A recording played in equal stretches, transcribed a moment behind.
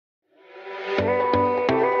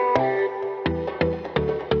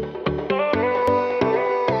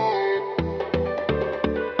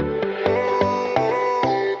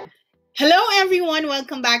Hello everyone,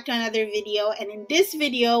 welcome back to another video, and in this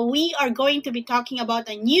video we are going to be talking about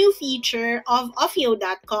a new feature of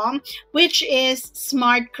Offeo.com, which is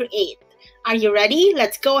Smart Create. Are you ready?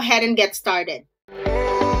 Let's go ahead and get started.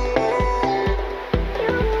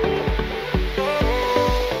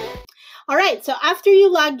 All right, so after you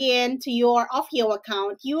log in to your Offeo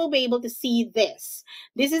account, you will be able to see this.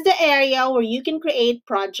 This is the area where you can create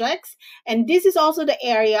projects, and this is also the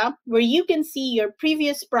area where you can see your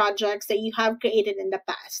previous projects that you have created in the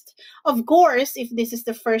past. Of course, if this is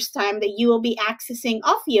the first time that you will be accessing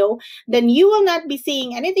Offeo, then you will not be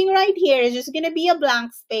seeing anything right here. It's just going to be a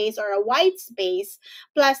blank space or a white space,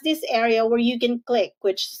 plus this area where you can click,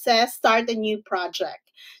 which says Start a New Project.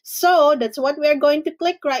 So that's what we're going to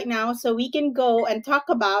click right now, so we can go and talk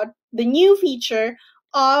about the new feature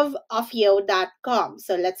of Offeo.com.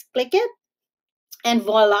 So let's click it. And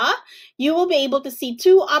voila, you will be able to see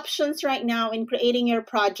two options right now in creating your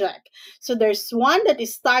project. So there's one that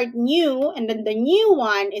is Start New, and then the new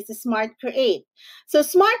one is the Smart Create. So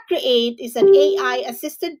Smart Create is an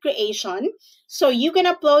AI-assisted creation. So you can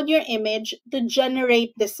upload your image to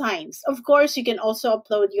generate designs. Of course, you can also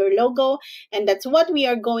upload your logo, and that's what we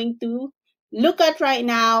are going to look at right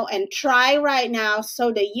now and try right now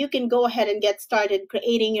so that you can go ahead and get started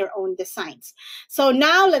creating your own designs. So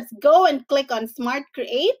now let's go and click on Smart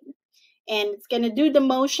Create, and it's going to do the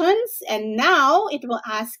motions, and now it will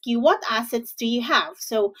ask you what assets do you have.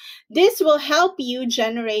 So this will help you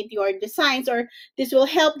generate your designs, or this will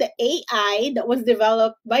help the AI that was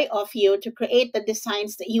developed by Offeo to create the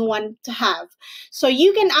designs that you want to have. So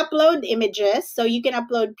you can upload images, so you can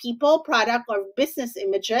upload people, product, or business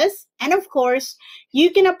images, and of course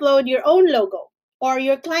you can upload your own logo or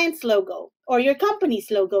your client's logo or your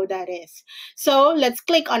company's logo, that is. So let's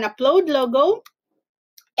click on Upload Logo.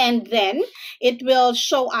 And then it will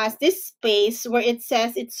show us this space where it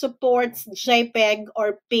says it supports JPEG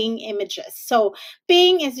or PNG images. So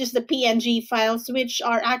PNG is just the PNG files, which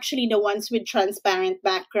are actually the ones with transparent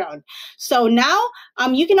background. So now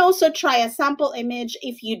you can also try a sample image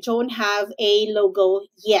if you don't have a logo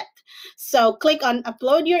yet. So click on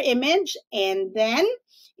Upload Your Image, and then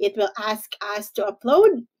it will ask us to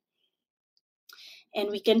upload. And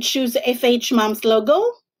we can choose the FH Moms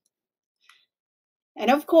logo. And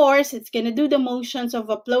of course, it's going to do the motions of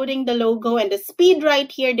uploading the logo, and the speed right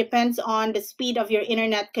here depends on the speed of your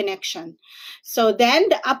internet connection. So then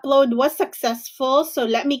the upload was successful. So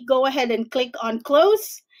let me go ahead and click on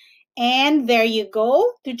Close. And there you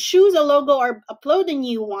go. To choose a logo or upload a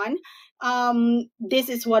new one, this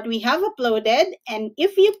is what we have uploaded. And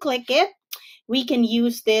if you click it, we can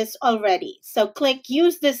use this already. So click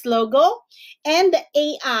Use This Logo, and the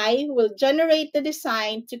AI will generate the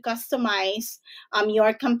design to customize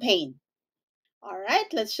your campaign. All right,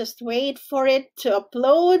 let's just wait for it to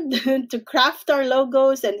upload to craft our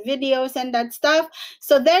logos and videos and that stuff.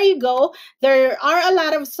 So there you go. There are a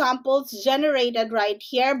lot of samples generated right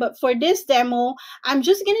here, but for this demo, I'm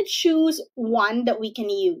just going to choose one that we can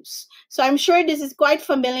use. So I'm sure this is quite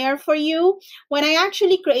familiar for you. When I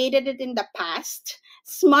actually created it in the past,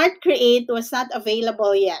 Smart Create was not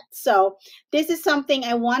available yet. So this is something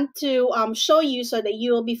I want to show you so that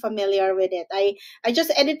you will be familiar with it. I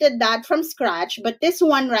just edited that from scratch, but this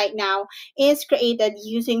one right now is created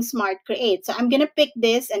using Smart Create. So I'm going to pick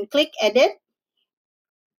this and click Edit.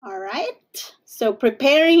 All right. So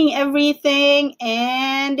preparing everything,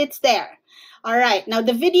 and it's there. All right. Now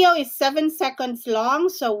the video is 7 seconds long,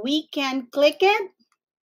 so we can click it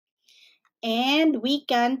and we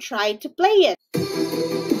can try to play it.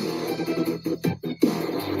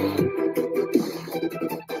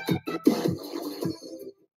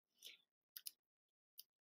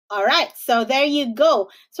 All right, so there you go.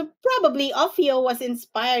 So probably Offeo was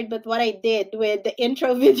inspired by what I did with the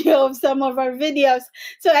intro video of some of our videos.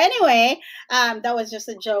 So anyway, that was just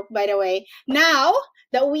a joke, by the way. Now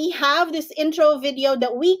that we have this intro video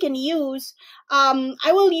that we can use,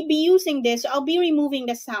 I will be using this. I'll be removing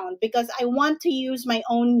the sound because I want to use my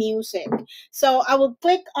own music. So I will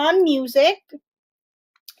click on Music.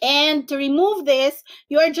 And to remove this,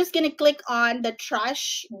 you are just going to click on the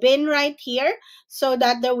trash bin right here so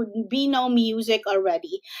that there would be no music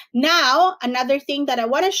already. Now, another thing that I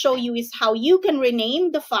want to show you is how you can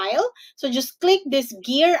rename the file. So just click this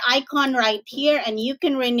gear icon right here and you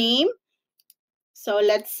can rename. So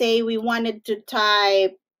let's say we wanted to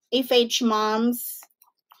type FH Moms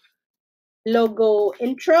logo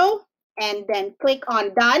intro, and then click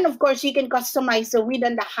on Done. Of course, you can customize the width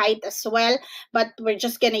and the height as well, but we're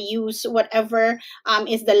just going to use whatever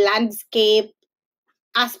is the landscape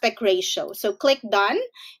aspect ratio. So click done,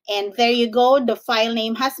 and there you go. The file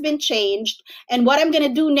name has been changed. And what I'm going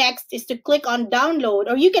to do next is to click on download,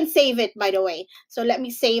 or you can save it, by the way. So let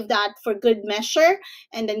me save that for good measure,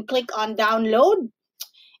 and then click on download.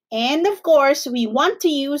 And of course, we want to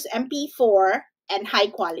use MP4 and high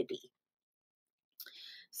quality.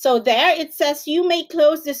 So there it says you may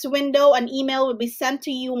close this window. An email will be sent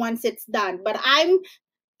to you once it's done. But I'm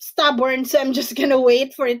stubborn, so I'm just gonna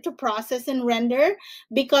wait for it to process and render,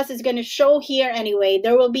 because it's gonna show here anyway.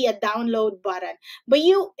 There will be a download button. But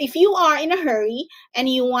if you are in a hurry and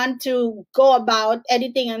you want to go about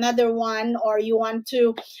editing another one, or you want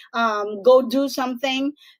to go do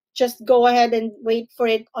something, just go ahead and wait for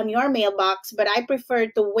it on your mailbox. But I prefer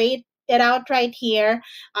to wait it out right here,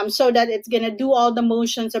 so that it's gonna do all the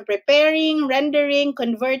motions of preparing, rendering,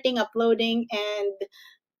 converting, uploading, and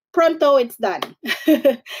pronto, it's done.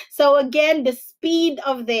 So again, the speed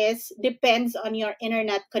of this depends on your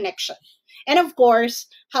internet connection, and of course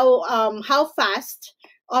how fast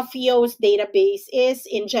Offeo's database is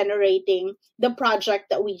in generating the project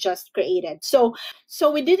that we just created. So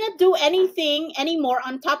we didn't do anything anymore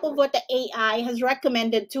on top of what the AI has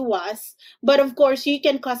recommended to us, but of course you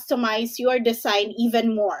can customize your design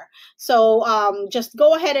even more. So just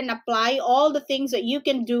go ahead and apply all the things that you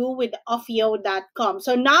can do with Offeo.com.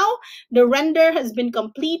 So now the render has been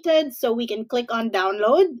completed, so we can click on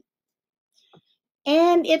download.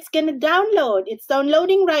 And it's going to download. It's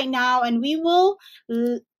downloading right now, and we will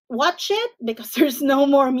watch it because there's no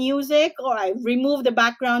more music, or I've removed the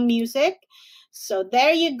background music. So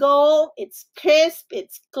there you go. It's crisp,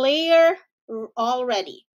 it's clear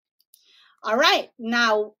already. All right,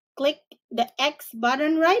 now click the X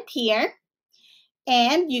button right here,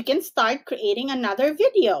 and you can start creating another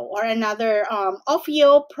video or another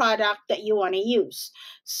Offeo product that you want to use.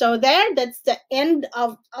 So that's the end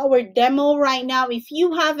of our demo right now. If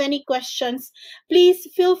you have any questions, please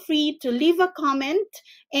feel free to leave a comment,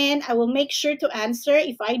 and I will make sure to answer.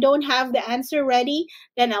 If I don't have the answer ready,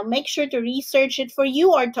 then I'll make sure to research it for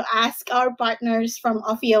you, or to ask our partners from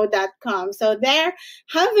Offeo.com. So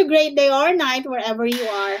have a great day or night wherever you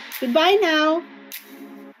are. Goodbye now.